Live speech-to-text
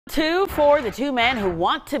Two for the two men who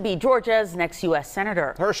want to be Georgia's next U.S.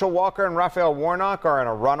 Senator. Herschel Walker and Raphael Warnock are in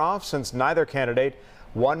a runoff since neither candidate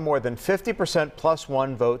won more than 50% plus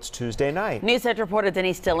one votes Tuesday night. News Edge reporter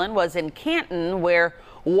Denise Dillon was in Canton, where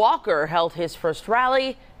Walker held his first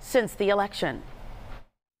rally since the election.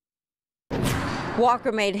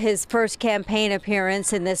 Walker made his first campaign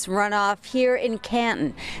appearance in this runoff here in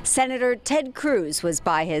Canton. Senator Ted Cruz was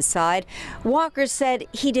by his side. Walker said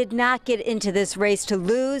he did not get into this race to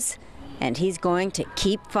lose, and he's going to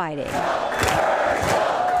keep fighting.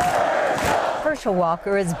 Herschel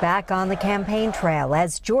Walker is back on the campaign trail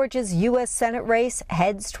as Georgia's U.S. Senate race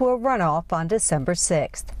heads to a runoff on December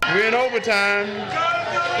 6th. We're in overtime.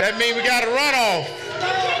 That means we got a runoff.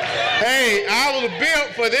 Hey, I was built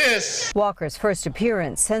for this. Walker's first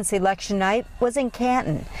appearance since election night was in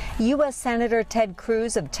Canton. U.S. Senator Ted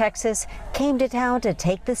Cruz of Texas came to town to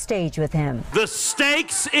take the stage with him. The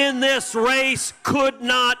stakes in this race could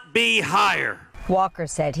not be higher. Walker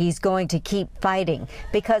said he's going to keep fighting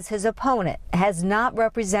because his opponent has not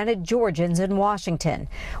represented Georgians in Washington.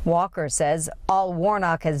 Walker says all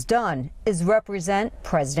Warnock has done is represent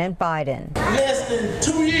President Biden. Less than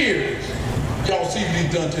 2 years. Y'all see what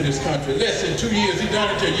he's done to this country. Less than 2 years, he's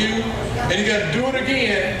done it to you, and he's going to do it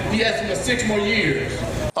again. He asked him for 6 more years.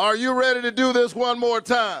 Are you ready to do this one more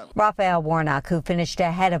time? Raphael Warnock, who finished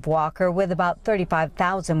ahead of Walker with about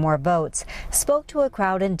 35,000 more votes, spoke to a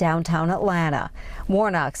crowd in downtown Atlanta.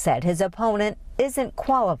 Warnock said his opponent isn't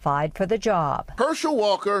qualified for the job. Herschel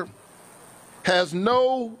Walker has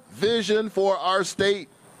no vision for our state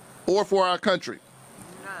or for our country.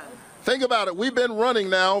 Think about it. We've been running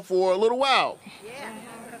now for a little while.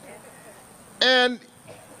 And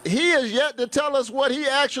he is yet to tell us what he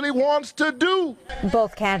actually wants to do.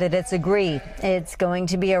 Both candidates agree it's going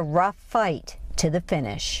to be a rough fight to the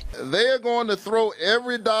finish. They are going to throw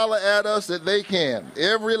every dollar at us that they can,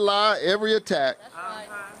 every lie, every attack.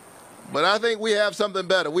 But I think we have something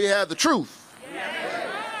better. We have the truth.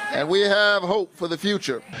 And we have hope for the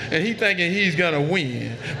future. And he's thinking he's going to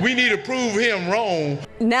win. We need to prove him wrong.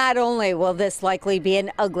 Not only will this likely be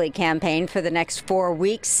an ugly campaign for the next 4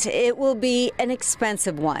 weeks, it will be an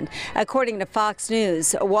expensive one. According to Fox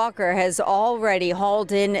News, Walker has already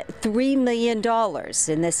hauled in $3 million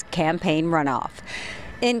in this campaign runoff.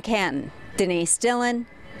 In Canton, Denise Dillon,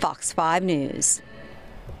 Fox 5 News.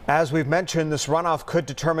 As we've mentioned, this runoff could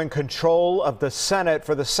determine control of the Senate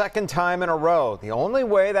for the second time in a row. The only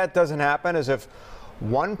way that doesn't happen is if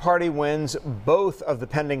one party wins both of the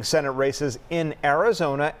pending Senate races in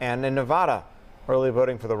Arizona and in Nevada. Early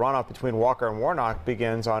voting for the runoff between Walker and Warnock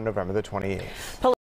begins on November the 28th.